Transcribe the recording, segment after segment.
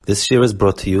This year is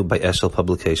brought to you by Eshel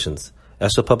Publications.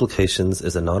 Eshel Publications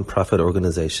is a non-profit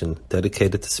organization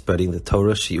dedicated to spreading the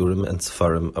Torah, Shiurim, and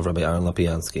Sefarim of Rabbi Aaron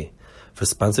Lapiansky. For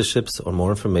sponsorships or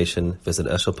more information, visit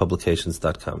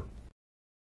eshelpublications.com.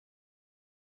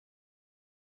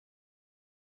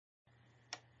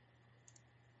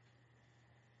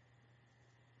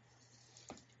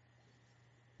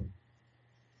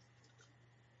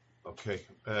 Okay.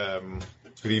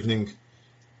 Good evening.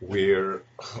 We're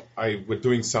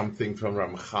doing something from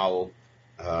Ramchal,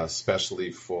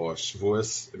 especially for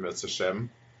Shavuos, Emetz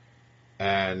Hashem,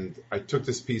 and I took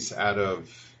this piece out of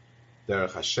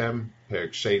Derech Hashem,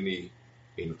 Perek Sheni,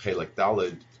 in Chelek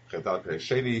Daled, Perek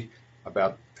Sheni,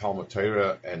 about Talmud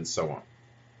Torah and so on.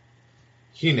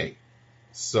 Hine.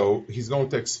 So he's going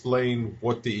to explain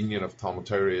what the inyan of Talmud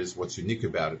Torah is, what's unique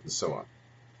about it, and so on.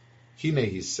 Hine,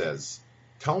 he says,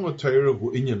 Talmud Torah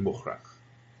hu inyan mukhrach.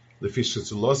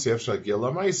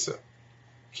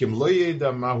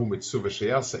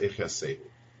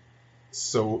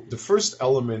 So the first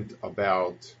element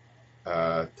about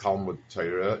Talmud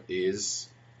Torah is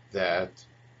that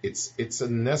it's a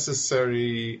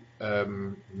necessary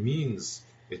means.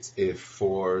 It's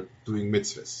for doing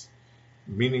mitzvahs,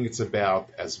 meaning it's about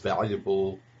as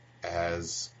valuable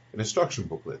as an instruction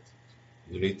booklet.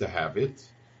 You need to have it,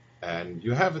 and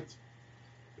you have it.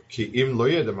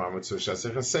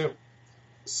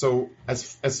 So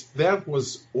as that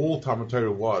was all Talmud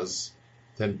Torah was,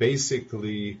 then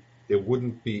basically there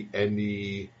wouldn't be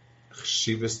any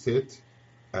chshivas to it.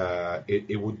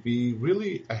 It would be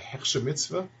really a hechsher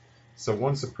mitzvah. So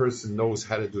once a person knows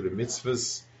how to do the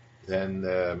mitzvahs,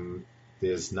 then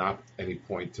there's not any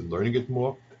point in learning it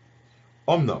more.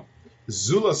 Omna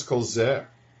zulas kol zeh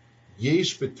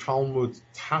yesh b'Talmud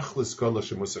tachlis kol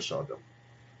shemus hashadam.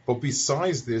 But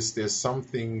besides this, there's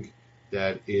something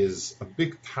that is a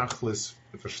big tachlis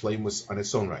for shleimus on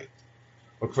its own right.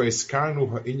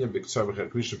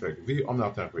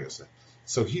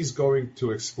 So he's going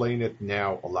to explain it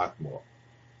now a lot more.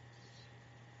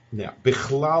 Now,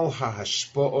 bichlal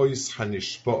hahashpoos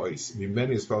hanishpoos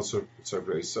mimeni is also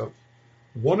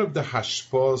one of the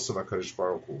hashpos of HaKadosh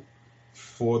Baruch Hu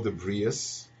for the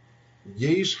brias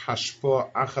yesh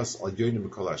hashpo achas al yonim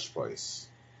mikol hashpoos.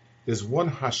 There's one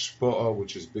hashpa'ah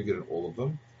which is bigger than all of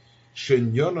them.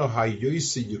 Shenyana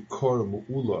hayosi yikor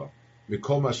mu'ula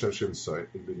mikol mashashem soy,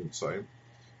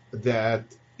 that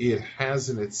it has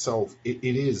in itself, it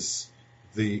is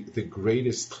the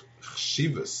greatest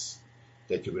chshivas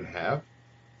that you can have.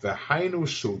 V'hainu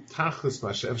shu tachlis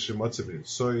mashav shemotzav in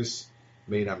sois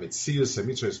mein hamitzius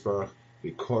hamitzvah yisbarach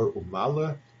mikor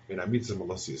umala mein hamitzvah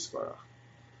malasi yisbarach.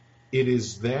 It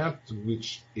is that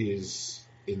which is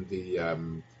in the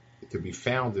to be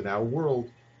found in our world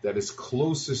that is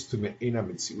closest to Me'ena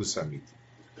Mitzius Hamiti.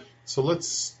 So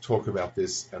let's talk about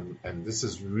this, and this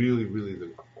is really, really the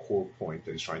core point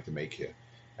that he's trying to make here.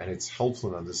 And it's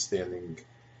helpful in understanding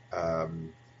the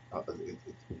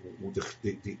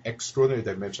extraordinary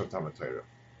dimension of Talmud Torah.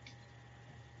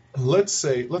 Let's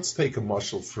take a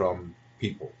mashal from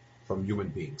people, from human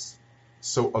beings.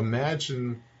 So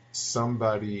imagine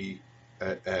somebody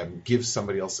gives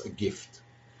somebody else a gift.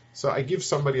 So I give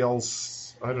somebody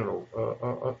else, I don't know,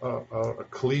 a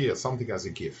kli or something as a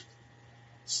gift.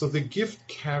 So the gift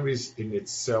carries in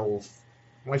itself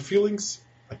my feelings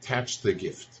attached to the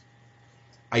gift.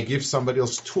 I give somebody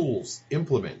else tools,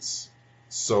 implements.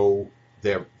 So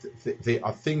they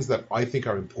are things that I think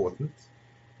are important.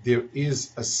 There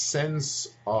is a sense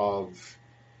of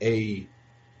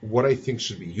what I think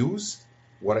should be used,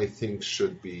 what I think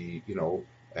should be,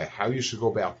 how you should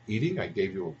go about eating. I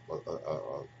gave you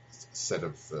a set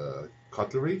of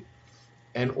cutlery,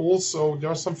 and also there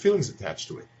are some feelings attached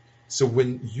to it. So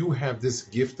when you have this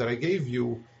gift that I gave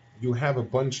you, you have a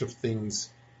bunch of things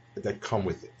that come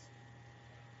with it.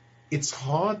 It's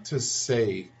hard to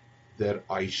say that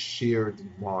I shared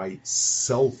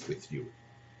myself with you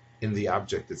in the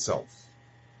object itself.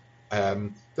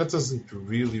 That doesn't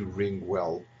really ring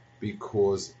well,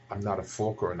 because I'm not a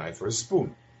fork or a knife or a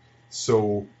spoon.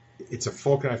 So it's a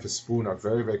fork, knife, a spoon are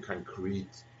very, very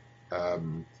concrete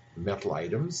metal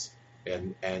items,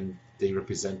 and they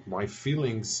represent my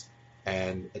feelings,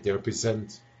 and they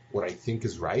represent what I think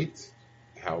is right,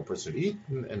 how a person should eat,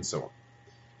 and so on.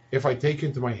 If I take you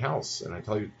into my house and I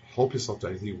tell you, help yourself to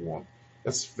anything you want,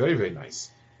 that's very, very nice.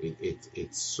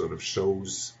 It sort of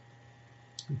shows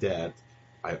that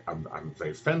I'm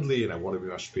very friendly and I want to be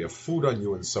mashpia food on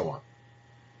you and so on.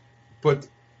 But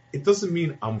it doesn't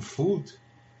mean I'm food.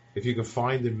 If you can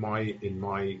find in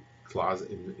my closet,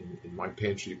 in my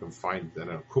pantry, you can find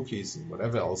cookies and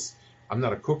whatever else. I'm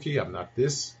not a cookie, I'm not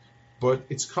this, but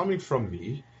it's coming from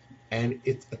me, And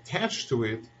it attached to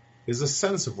it is a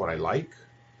sense of what I like,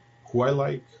 who I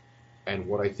like, and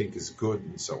what I think is good,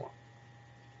 and so on.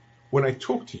 When I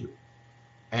talk to you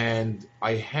and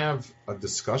I have a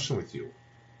discussion with you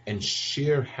and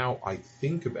share how I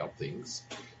think about things,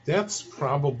 that's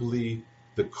probably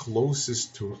the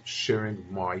closest to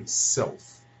sharing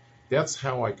myself. That's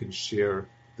how I can share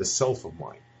the self of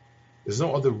mine. There's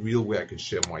no other real way I can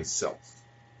share myself.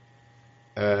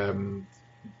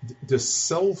 The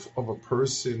self of a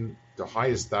person, the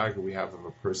highest daga we have of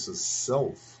a person's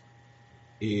self,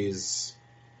 is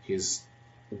his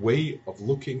way of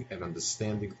looking and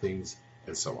understanding things,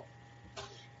 and so on.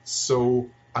 So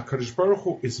HaKadosh Baruch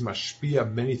Hu is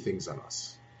mashpia many things on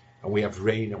us. And we have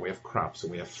rain, and we have crops,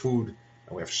 and we have food,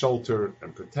 and we have shelter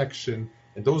and protection.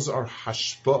 And those are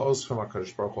hashpa'os from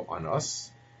HaKadosh Baruch Hu on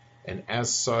us. And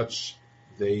as such,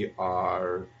 they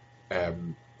are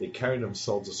they carry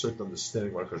themselves a certain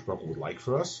understanding of what HaKadosh Baruch Hu would like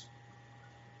for us.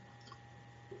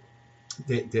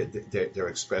 Their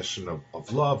expression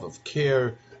of love, of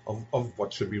care, of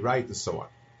what should be right, and so on.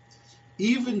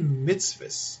 Even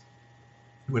mitzvahs,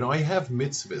 when I have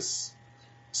mitzvahs,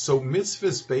 so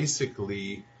mitzvahs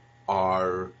basically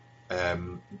are,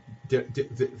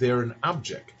 they're an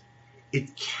object.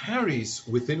 It carries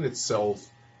within itself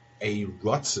a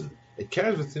ratzon. It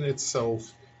carries within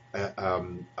itself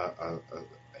an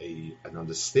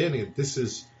understanding that this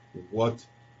is what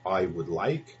I would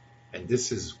like, and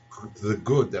this is the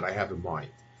good that I have in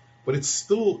mind. But it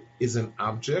still is an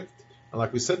object, and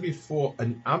like we said before,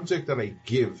 an object that I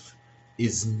give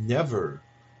is never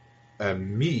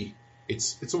me.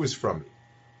 It's always from me.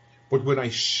 But when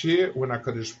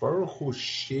HaKadosh Baruch Hu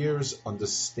shares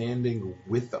understanding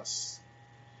with us,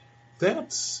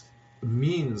 that's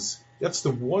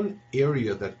the one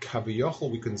area that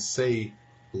Kaviyachol we can say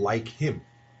like him.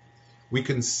 We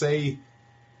can say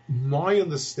my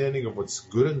understanding of what's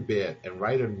good and bad and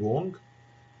right and wrong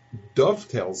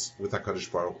dovetails with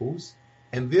HaKadosh Baruch Hu's,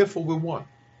 and therefore we're one.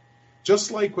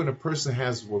 Just like when a person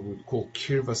has what we call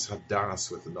kirvas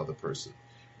hadas with another person.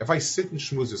 If I sit and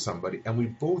schmooze with somebody and we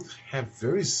both have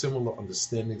very similar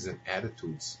understandings and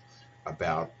attitudes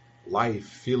about life,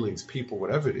 feelings, people,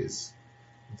 whatever it is,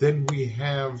 then we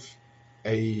have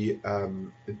that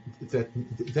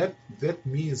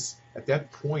means at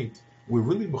that point we're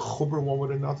really mechuber one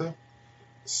with another.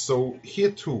 So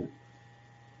here too,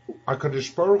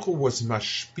 HaKadosh Baruch Hu was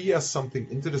mashpia something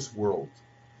into this world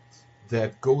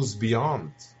that goes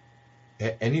beyond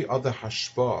any other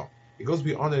hashpah. It goes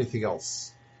beyond anything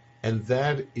else. And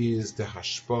that is the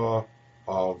hashpah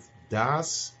of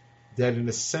das, that in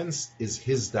a sense is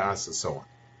his das, and so on.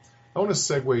 I want to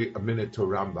segue a minute to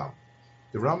Rambam.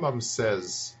 The Rambam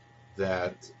says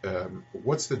that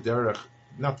what's the derech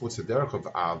of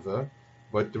Ava,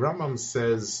 but the Rambam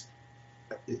says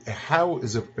the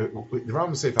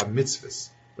Rambam says about mitzvahs,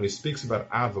 when he speaks about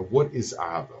Ava, what is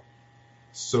Ava?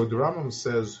 So the Rambam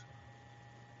says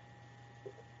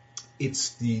it's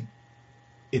the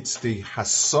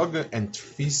hasaga and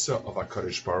tfisa of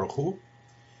HaKadosh Baruch Hu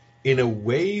in a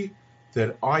way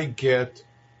that I get,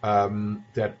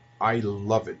 that I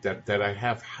love it, that I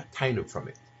have tainuk from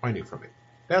it, einig from it.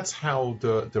 That's how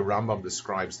the Rambam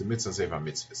describes the mitzvah seva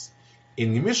mitzvahs.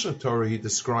 In the Mishnah Torah, he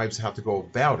describes how to go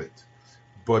about it.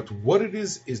 But what it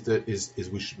is we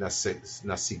should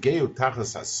nasigeu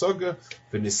tachas hasaga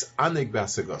v'nisaneg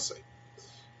b'hasagosai.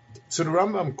 So the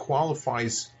Rambam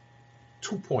qualifies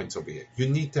 2 points over here. You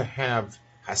need to have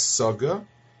hasaga,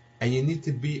 and you need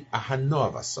to be a hanoah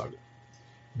of hasaga.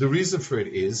 The reason for it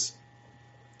is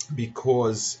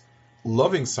because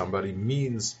loving somebody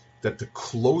means that the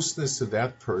closeness to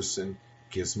that person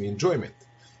gives me enjoyment.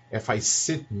 If I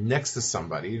sit next to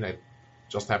somebody, and I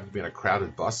just happen to be in a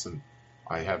crowded bus, and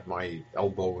I have my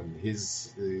elbow in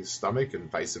his stomach,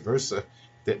 and vice versa,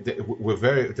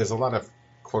 there's a lot of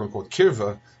quote unquote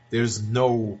kirva. There's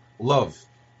no love,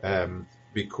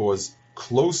 because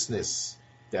closeness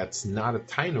that's not a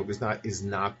tainug is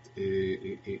not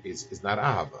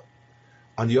ahava.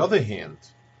 On the other hand,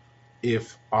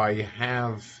 if I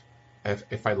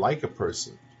like a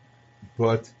person,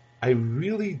 but I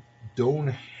really don't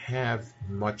have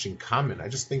much in common, I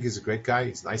just think he's a great guy,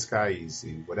 he's a nice guy,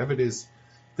 whatever it is,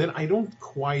 then I don't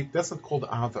quite, that's not called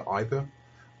Ava either.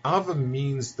 Ava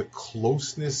means the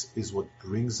closeness is what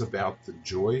brings about the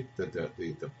joy,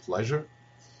 the pleasure.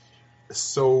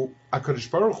 So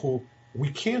HaKadosh Baruch Hu,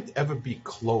 we can't ever be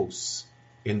close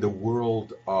in the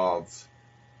world of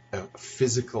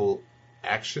physical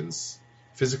actions,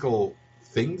 physical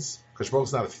things. HaKadosh Baruch Hu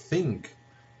is not a thing,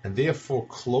 and therefore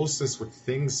closeness with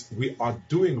things, we are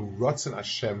doing Ratzon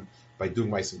Hashem by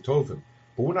doing Ma'asim Tovim.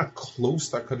 but we're not close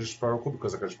to HaKadosh Baruch Hu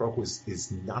because HaKadosh Baruch Hu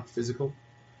is not physical.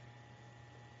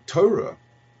 Torah,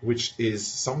 which is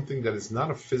something that is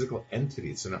not a physical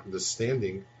entity, it's an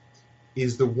understanding,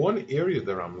 is the one area,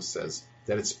 the Rambam says,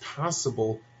 that it's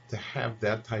possible to have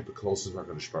that type of closeness with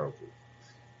HaKadosh Baruch Hu.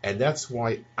 And that's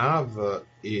why Ava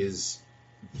is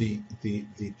the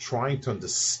trying to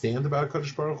understand about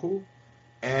HaKadosh Baruch Hu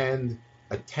and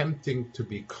attempting to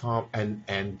become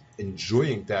and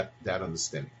enjoying that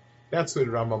understanding. That's what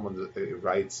Rambam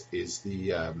writes is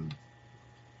the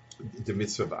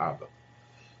mitzvah of Ava.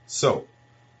 So,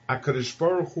 HaKadosh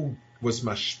Baruch Hu was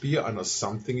mashpia on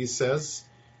something, he says.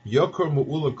 Yokor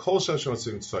mu'ula kol shashem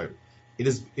atzim tzayim. It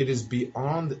is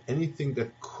beyond anything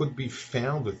that could be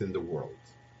found within the world.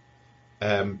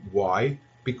 Why?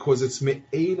 Because it's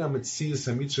me'ena metzias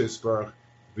hamitzvah yisbarach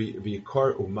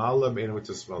v'yikar umala me'ena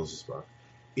mitzvah yisbarach.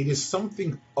 It is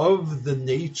something of the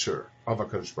nature of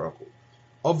HaKadosh Baruch Hu.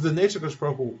 Of the nature of HaKadosh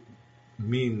Baruch Hu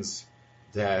means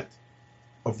that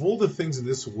of all the things in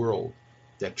this world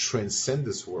that transcend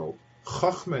this world,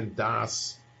 Chachma and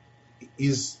Das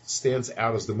stands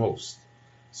out as the most.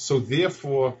 So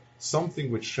therefore,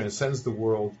 something which transcends the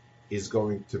world is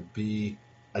going to be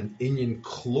an inyan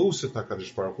closer to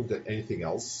HaKadosh Baruch Hu than anything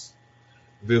else.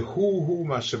 V'hu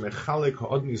ma shemechalek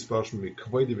ha'odin yisbarach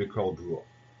mikvoidi v'kol bruah.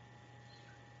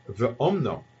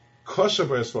 V'omno kosher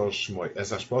b'yisbarach shmoy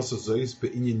as hashpasa zois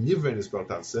be'inyan nivren yisbarach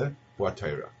tatzeh b'at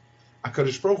Torah.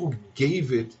 HaKadosh Baruch Hu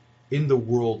gave it in the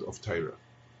world of Torah.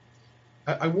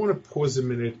 I want to pause a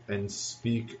minute and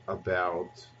speak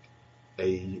about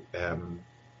something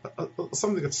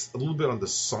that's a little bit on the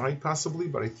side, possibly,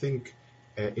 but I think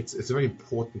it's a very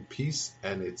important piece,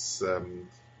 and it's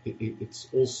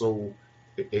also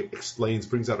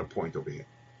brings out a point over here.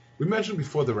 We mentioned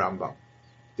before the Rambam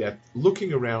that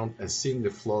looking around and seeing the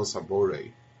flaws of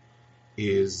Borei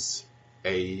is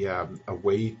a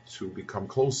way to become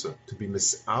closer, to be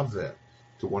misaveh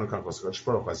to one of HaKadosh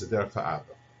Baruch Hu as a derech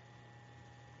ha'ava.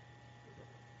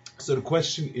 So the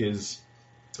question is,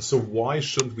 so why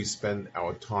shouldn't we spend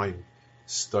our time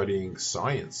studying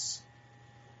science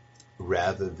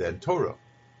rather than Torah?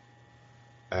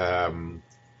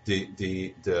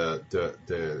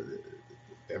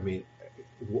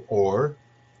 Or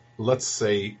let's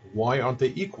say, why aren't they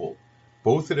equal?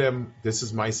 Both of them, this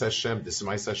is Ma'aseh Hashem, this is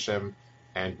Ma'aseh Hashem,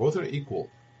 and both are equal.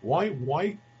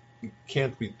 Why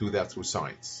can't we do that through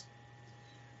science?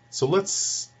 So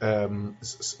let's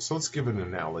give an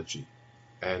analogy,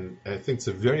 and I think it's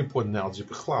a very important analogy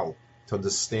to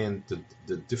understand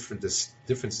the differences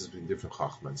between different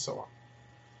chachma and so on.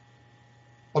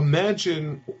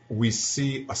 Imagine we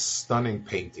see a stunning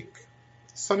painting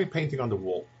on the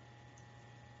wall,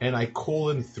 and I call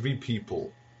in 3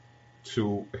 people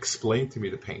to explain to me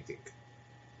the painting.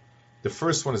 The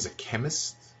first one is a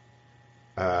chemist.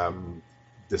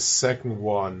 The second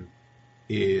one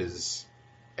is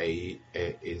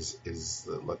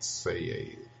let's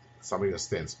say somebody who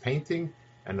understands painting,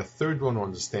 and the third one who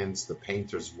understands the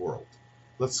painter's world.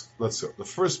 Let's go. The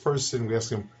first person, we ask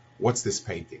him, "What's this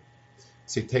painting?"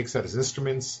 So he takes out his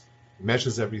instruments,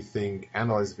 measures everything,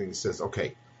 analyzes everything, and says,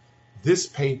 "Okay, this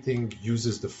painting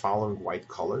uses the following white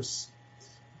colors.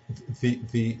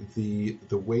 The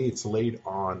way it's laid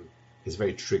on is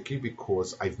very tricky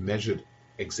because I've measured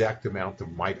exact amount of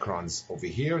microns over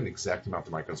here and exact amount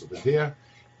of microns over there,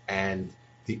 and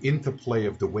the interplay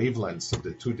of the wavelengths of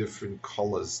the 2 different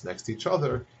colors next to each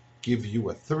other give you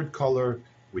a third color,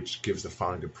 which gives the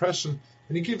following impression."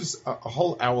 And he gives a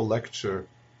whole hour lecture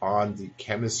on the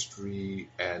chemistry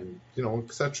and,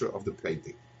 etc. of the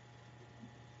painting.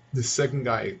 The second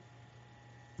guy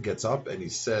gets up and he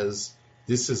says,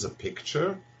 "This is a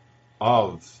picture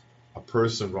of a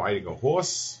person riding a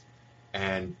horse,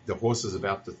 and the horse is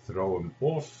about to throw him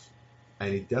off,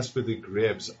 and he desperately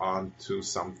grabs onto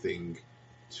something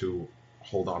to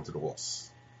hold on to the horse."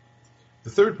 The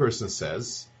third person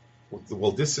says,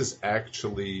 "Well, this is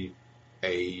actually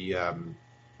a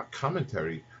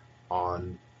commentary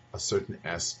on a certain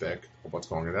aspect of what's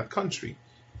going on in that country.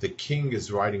 The king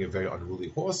is riding a very unruly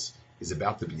horse, he's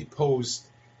about to be deposed,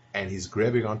 and he's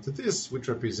grabbing onto this, which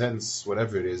represents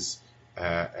whatever it is,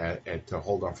 and to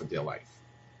hold on for dear life."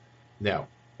 Now,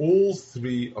 all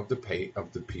 3 of the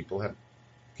people have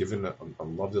given a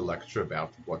lovely lecture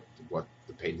about what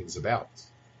the painting's about.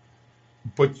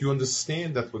 But you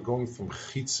understand that we're going from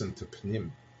chitzon to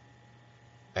pnim.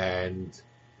 And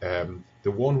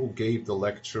the one who gave the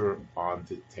lecture on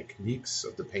the techniques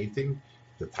of the painting,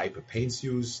 the type of paints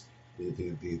used,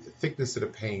 the thickness of the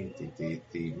paint,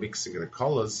 the mixing of the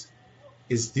colors,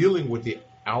 is dealing with the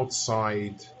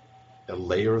outside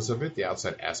layers of it, the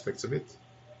outside aspects of it.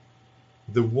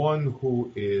 The one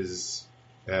who is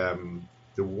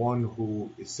the one who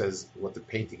says what the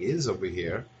painting is over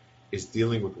here is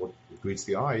dealing with what greets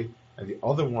the eye, and the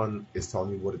other one is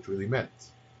telling you what it really meant.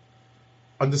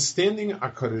 Understanding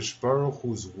HaKadosh Baruch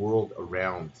Hu's world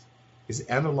around is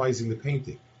analyzing the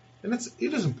painting. And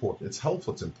it is important, it's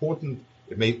helpful, it's important.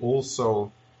 It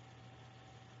also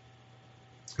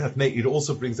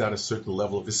brings out a certain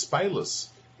level of ispilus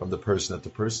from the person, that the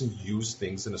person used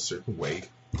things in a certain way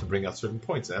to bring out certain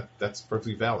points. That's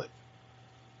perfectly valid.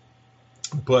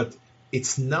 But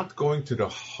it's not going to the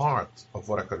heart of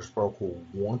what HaKadosh Baruch Hu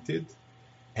wanted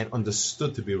and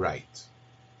understood to be right.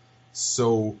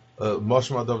 So,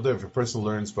 if a person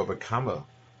learns Baba Kama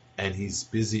and he's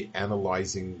busy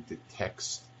analyzing the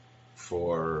text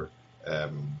for,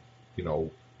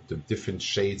 the different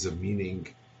shades of meaning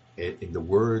in the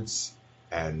words,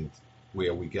 and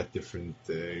where we get different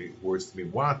words to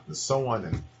mean what, and so on,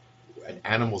 and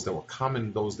animals that were common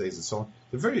in those days, and so on.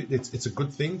 It's a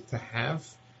good thing to have,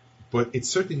 but it's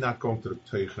certainly not going to the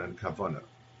Teichen and Kavanah.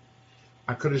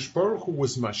 HaKadosh Baruch Hu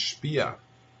was mashpia,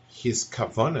 his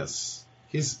kavanas,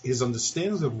 his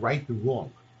understandings of right and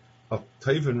wrong, of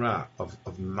Tov and Ra, of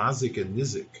Mazik and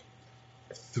Nizik,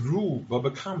 through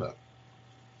Baba Kama.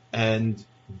 And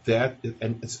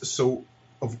so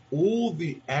of all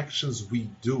the actions we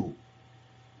do,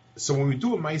 so when we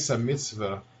do a Maisa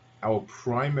Mitzvah, our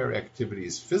primary activity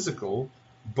is physical,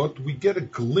 but we get a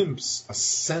glimpse, a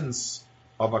sense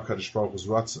of HaKadosh Baruch Hu's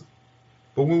Ratzon.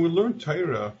 But when we learn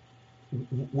Torah,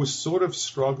 we're sort of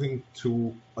struggling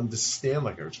to understand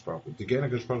HaKadosh Baruch Hu, to get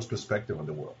HaKadosh Baruch Hu's perspective on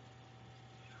the world.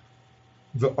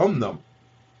 The Omnam,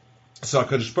 so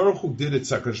HaKadosh Baruch Hu did it,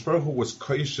 so HaKadosh Baruch Hu was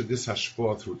koisha this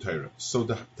hashpah through Torah. So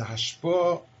the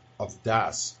hashpah of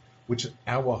das, which is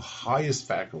our highest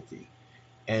faculty,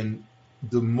 and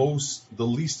the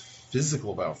least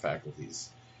physical of our faculties,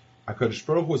 HaKadosh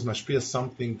Baruch Hu was mashpia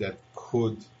something that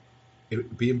could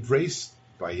be embraced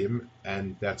by him,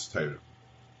 and that's Torah.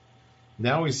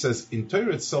 Now he says, in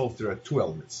Torah itself, there are two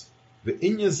elements. There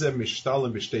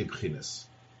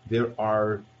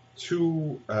are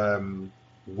two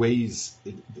ways,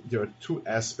 there are two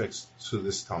aspects to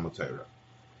this Talmud Torah.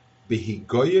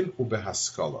 Behigoyen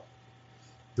ubehaskala.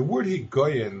 The word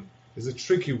higoyen is a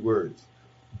tricky word,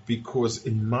 because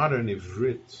in modern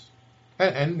Ivrit,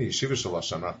 and in Yeshiva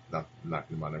Shalasha, not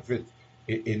in modern Ivrit,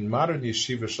 in modern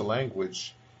Yeshiva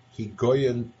language,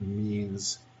 higoyen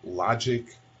means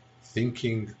logic,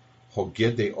 thinking.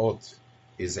 Hogedeot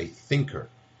is a thinker.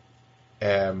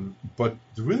 But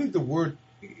really the word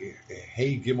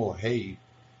hey gimel hey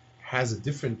has a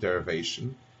different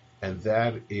derivation, and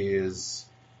that is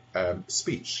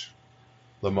speech.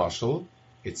 Lamashal,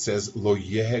 it says lo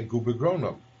yehedu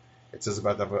begronom. It says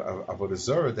about Avodah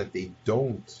Zarah that they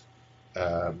don't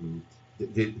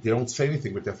say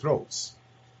anything with their throats.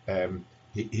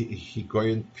 He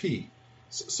goyen pi.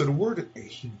 So the word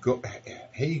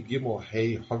hey gimel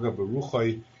hey haga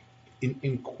beruchai,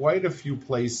 in quite a few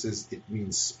places it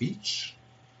means speech,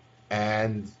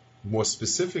 and more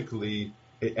specifically,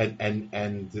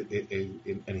 and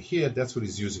here that's what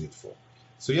he's using it for.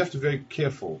 So you have to be very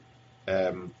careful.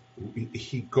 Higoyen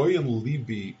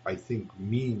libi, I think,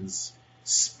 means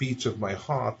speech of my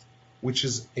heart, which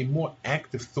is a more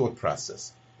active thought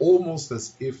process, almost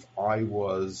as if I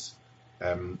was.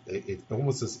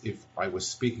 Almost as if I was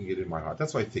speaking it in my heart.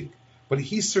 That's what I think. But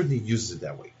he certainly uses it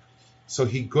that way. So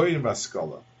higoyen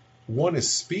vaskala. One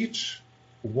is speech,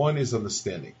 one is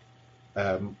understanding.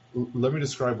 Let me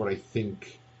describe what I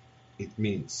think it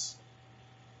means.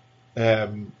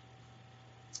 A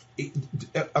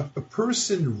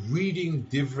person reading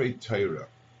Divrei Torah,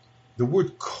 the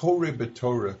word koreh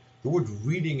b'Torah, the word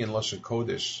reading in Lashon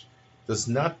Kodesh, does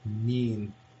not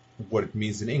mean what it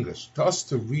means in English. To us,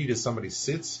 to read is somebody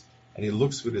sits and he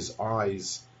looks with his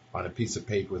eyes on a piece of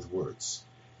paper with words.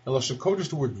 In Lashon Kodesh,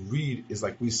 the word read is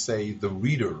like we say the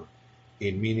reader,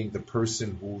 in meaning the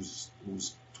person who's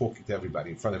talking to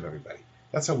everybody, in front of everybody.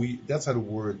 That's how the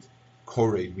word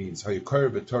koreh means. How you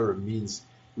koreh b'Torah means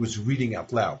it was reading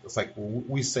out loud. It's like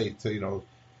we say to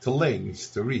lay means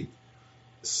to read.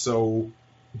 So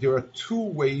there are two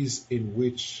ways in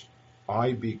which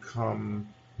I become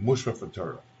mushra for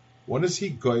Torah. One is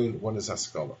higoyen, one is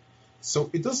haskala. So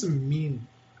it doesn't mean,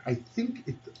 I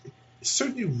think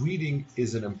certainly reading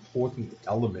is an important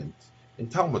element in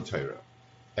Talmud Torah.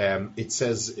 It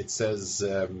says as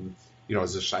a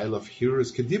shaila of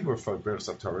hearers kedibur for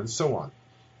Berachas Torah and so on,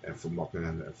 and for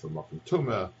Mokum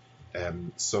Tumah.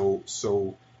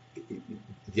 So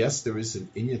yes, there is an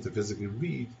inyan to physically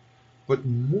read, but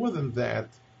more than that,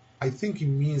 I think it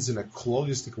means in a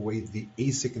holistic way the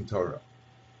asik in Torah.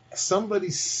 somebody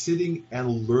sitting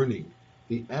and learning,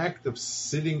 the act of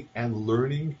sitting and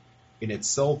learning in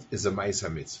itself is a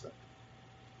Ma'aseh Mitzvah.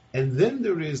 And then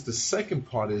there is the second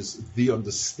part is the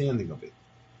understanding of it.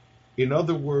 In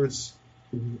other words,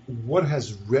 what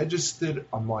has registered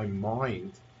on my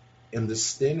mind,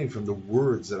 understanding from the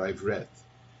words that I've read.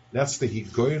 That's the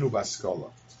Higoyenu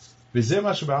Baskala. V'zeh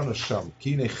ma she'ba'anu sham,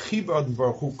 ki ne chibad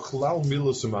baruch hu klal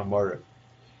milus u'ma'amarim,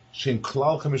 she'en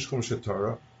klal chamishchum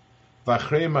she'Torah,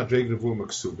 v'achrei madreg nevu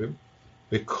m'ksubim,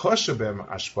 v'kosha b'em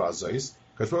ashpa azayis,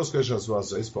 kashvos kosha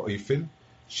azayis ba'oifin,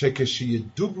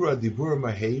 she'keshiyedubra dibura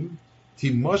maheim,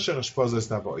 timosher ashpa azayis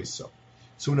na ba'oisa.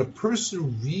 So when a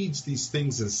person reads these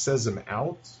things and says them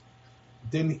out,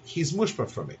 then he's mushpa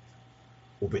from it.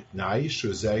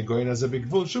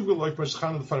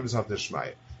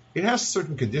 It has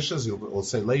certain conditions. We'll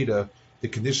say later. The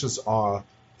conditions are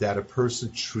that a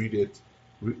person treat it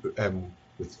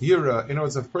with yira. In other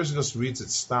words, if a person just reads it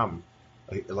stam,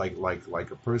 like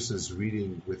a person is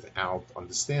reading without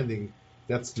understanding,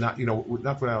 that's not not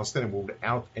without understanding, but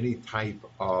without any type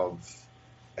of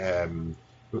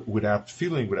without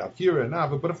feeling, without yira and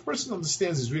ava. But if a person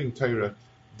understands he's reading Torah,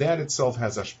 that itself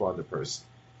has ashpah on the person.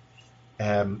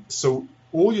 So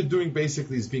all you're doing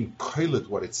basically is being koilet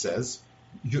what it says.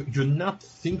 You're not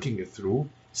thinking it through.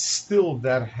 Still,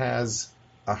 that has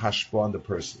a hashpah on the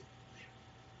person.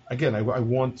 Again, I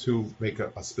want to make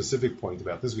a specific point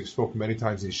about this. We've spoken many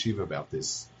times in Yeshiva about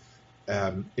this.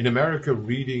 In America,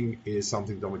 reading is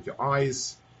something done with your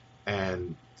eyes,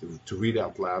 and to read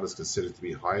out loud is considered to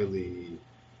be highly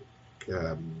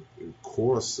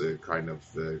coarse, kind of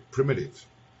primitive.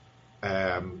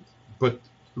 But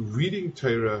reading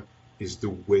Torah is the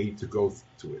way to go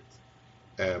to it.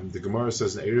 The Gemara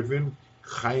says in Erevin,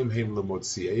 Chaim heim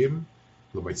lemotziyim,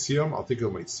 lemotziyim, I'll take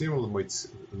lemotziyim,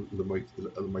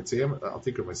 lemotziyim, I'll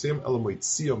take lemotziyim,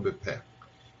 lemotziyim bepeh.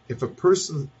 If a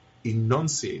person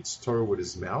enunciates Torah with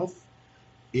his mouth,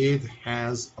 it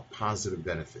has a positive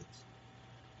benefit.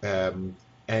 And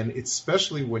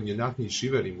especially when you're not in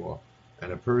yeshiva anymore,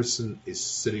 and a person is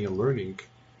sitting and learning,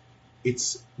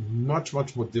 it's much,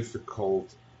 much more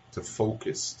difficult to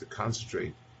focus, to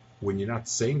concentrate when you're not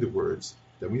saying the words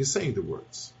than when you're saying the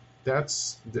words.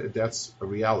 That's a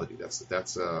reality.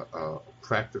 That's a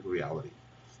practical reality.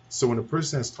 So when a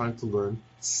person has time to learn,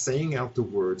 saying out the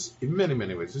words in many,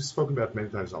 many ways, we've spoken about many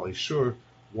times, I'm not sure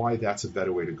why that's a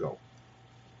better way to go.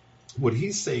 What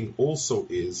he's saying also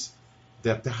is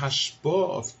that the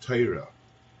hashpah of Torah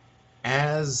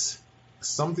as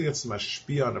something that's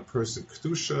mashpia on a person,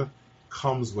 kedusha,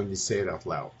 comes when you say it out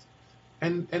loud.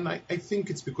 And I think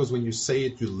it's because when you say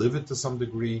it, you live it to some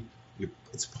degree.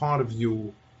 It's part of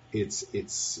you.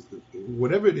 It's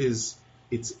whatever it is.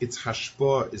 Its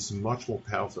hashpah is much more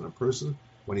powerful than a person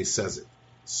when he says it.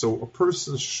 So a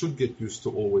person should get used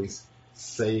to always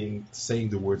saying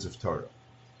the words of Torah.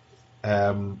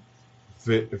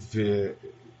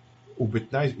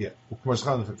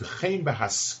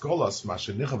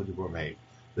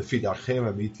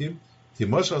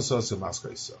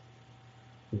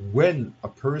 When a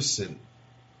person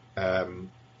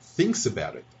thinks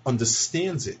about it,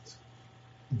 understands it,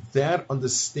 that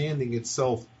understanding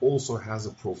itself also has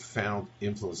a profound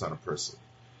influence on a person.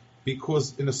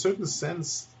 Because in a certain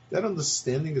sense, that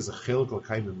understanding is a chelek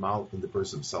l'kayim mal in the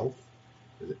person himself.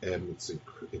 It's an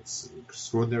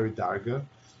extraordinary darga.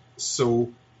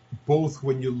 So both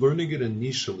when you're learning it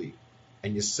initially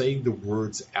and you're saying the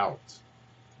words out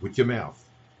with your mouth,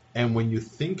 and when you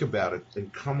think about it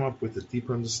and come up with a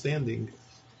deeper understanding,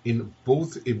 in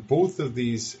both of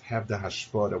these have the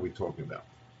hashpah that we're talking about.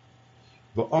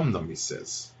 V'omnam, he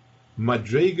says,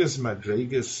 madregas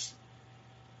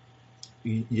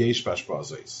yesh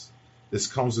b'hashpah. This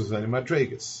comes with many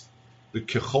madregas. The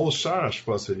kechol shar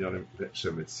hashpah v'nyanim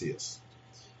shemetzias.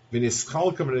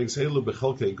 V'nischal kamregs helu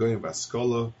b'chelkei goyim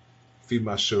v'askola fi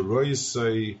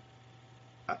masheroyisei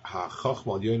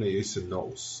ha'chochmal yona yosem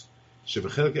nos. So the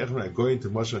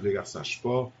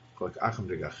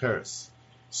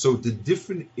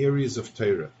different areas of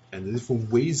Torah and the different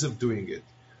ways of doing it,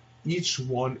 each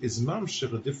one is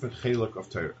mamshech, a different chelek of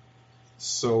Torah.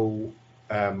 So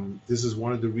this is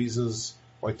one of the reasons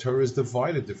why Torah is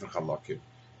divided different halakim.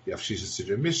 You have Shisha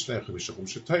Sidrei Mishnah, Chemishachum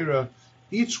Shetorah.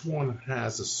 Each one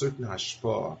has a certain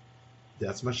hashpah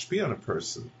that's mashpia on a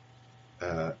person.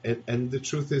 And the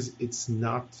truth is, it's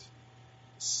not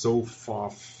so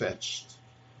far-fetched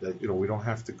that we don't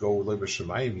have to go Leiber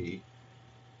Shemayim.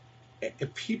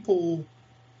 If people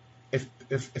are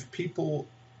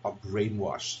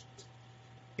brainwashed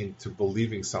into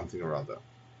believing something or other,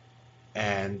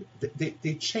 and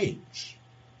they change,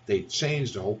 the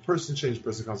whole person changes. The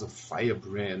person becomes a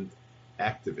firebrand,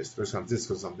 activist, the person becomes this,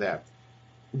 the person becomes that.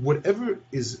 Whatever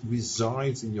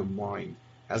resides in your mind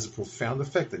has a profound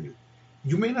effect on you.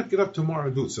 You may not get up tomorrow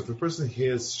and do it. So if a person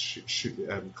hears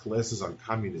classes on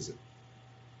communism,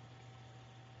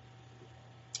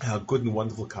 how good and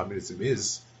wonderful communism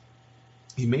is,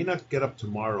 he may not get up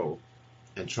tomorrow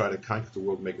and try to conquer the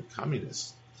world, make it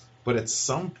communist. But at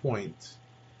some point,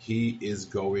 he is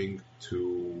going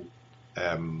to,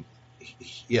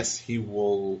 he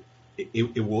will.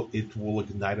 It will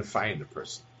ignite a fire in the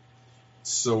person.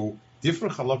 So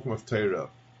different halakim of Torah,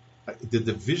 the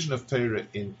division of Torah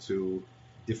into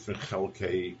different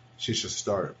chalkei shisha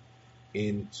star,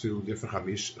 into different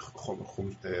chumshe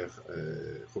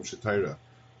Torah.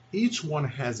 Each one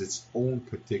has its own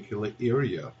particular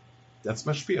area that's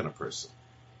mashpi on a person.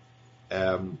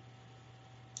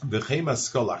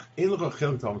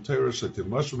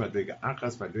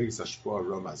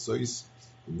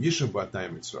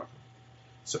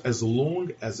 So as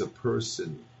long as a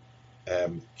person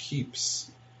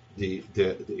keeps he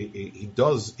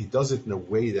does it in a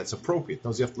way that's appropriate.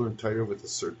 Now you have to learn Torah with a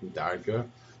certain darga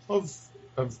of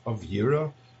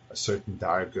yira, a certain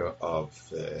darga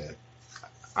of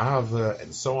ava,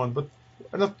 and so on. But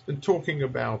I'm not talking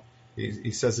about.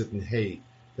 He says it in Hay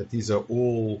that these are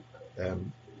all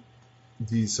tnoim.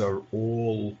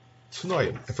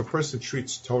 If a person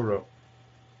treats Torah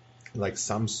like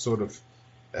some sort of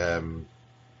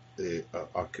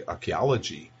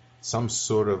archaeology, some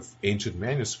sort of ancient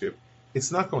manuscript,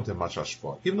 it's not going to have much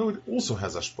hashpah, even though it also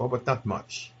has hashpah, but not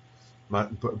much.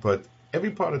 But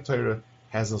every part of Torah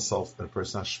has itself and a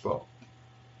person hashpah.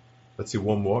 Let's see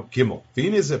one more. Gimel.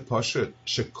 V'in is a pashat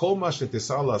shekol ma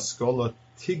shetisal haskola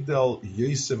tigdal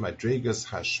yosem madregas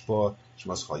hashpah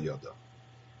shmas chal yoda.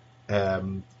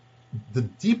 The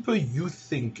deeper you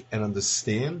think and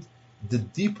understand, the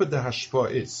deeper the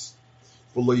hashpah is.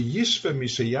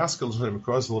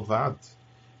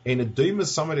 And a doim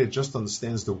is somebody that just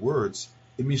understands the words.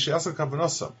 The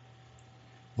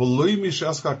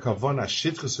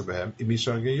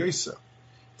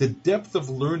depth of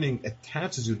learning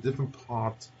attaches you to a different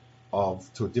part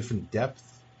to a different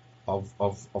depth of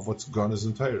what's gone as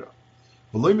in Torah.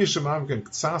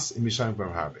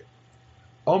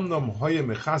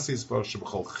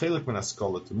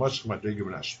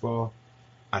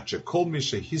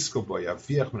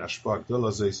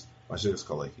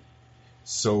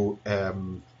 So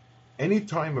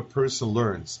anytime a person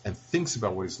learns and thinks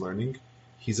about what he's learning,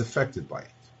 he's affected by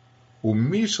it. So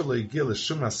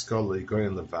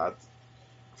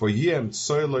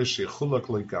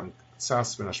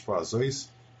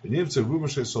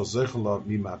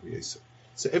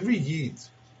every Yid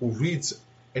who reads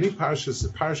any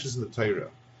parashas in the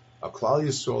Torah, a Klal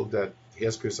Yisrael that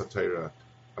has Kriyas Torah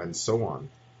and so on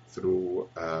through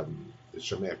the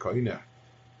Shemei Koineh,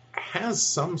 has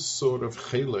some sort of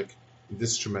chelik in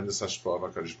this tremendous hashpah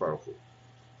of HaKadosh Baruch Hu.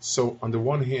 So on the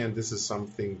one hand, this is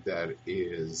something that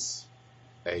is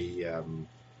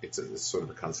it's sort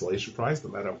of a consolation prize. No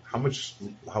matter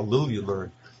how little you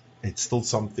learn, it's still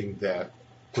something that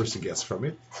a person gets from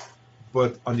it.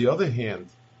 But on the other hand,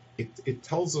 it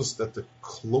tells us that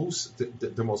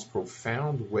the most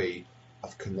profound way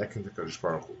of connecting to HaKadosh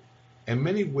Baruch Hu, in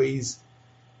many ways,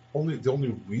 the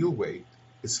only real way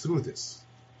is through this.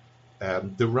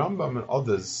 The Rambam and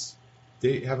others,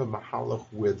 they have a mahalach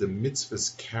where the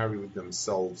mitzvahs carry with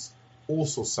themselves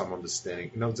also some understanding.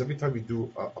 You know, every time you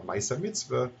do a Maisa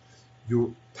mitzvah,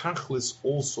 your tachlis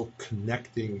also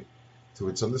connecting to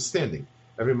its understanding.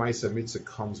 Every Maisa mitzvah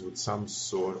comes with some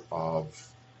sort of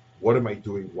what am I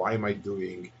doing, why am I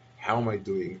doing, how am I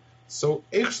doing. So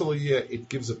actually, it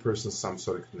gives a person some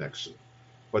sort of connection.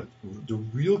 But the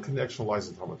real connection lies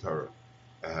in Talmud Torah.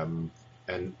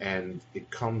 And it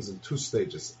comes in two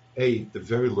stages. The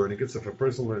very learning. If a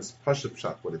person learns Pashup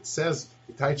Pshat, what it says,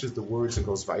 he teaches the words and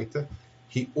goes weiter,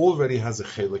 he already has a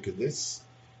chelik in this.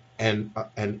 And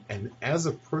as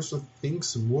a person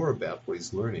thinks more about what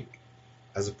he's learning,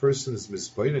 as a person is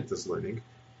misbeinit his learning,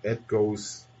 it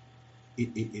goes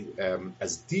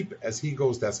as deep as he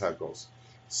goes, that's how it goes.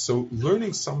 So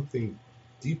learning something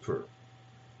deeper,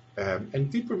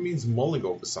 and deeper means mulling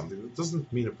over something. It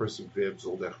doesn't mean a person grabs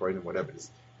all their and whatever it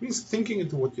is. It means thinking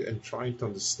into what you and trying to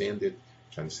understand it,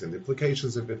 trying to understand the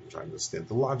implications of it, trying to understand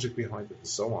the logic behind it, and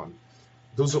so on.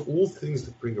 Those are all things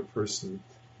that bring a person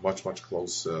much, much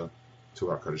closer to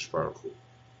HaKadosh Baruch Hu.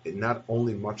 And not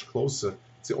only much closer,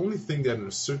 it's the only thing that in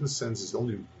a certain sense is the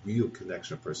only real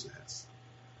connection a person has.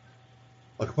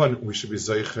 Like upon, we should be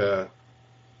Zeicha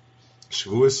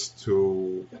Shavuos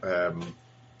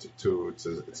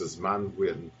it's a man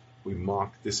when we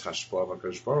mark this Hashpah of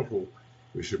HaKadosh Baruch Hu,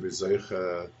 we should be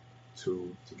Zeicha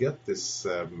to get this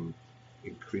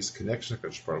increased connection to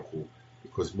Hakadosh Baruch Hu,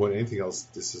 because more than anything else,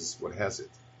 this is what has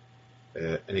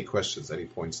it. Any questions? Any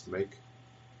points to make?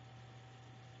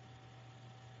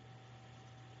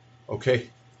 Okay,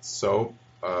 so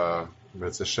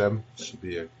Mirz Hashem should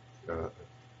be a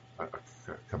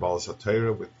Kabbalah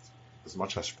Torah with as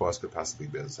much hashpah as could possibly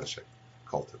be as Hashem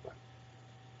cultivated.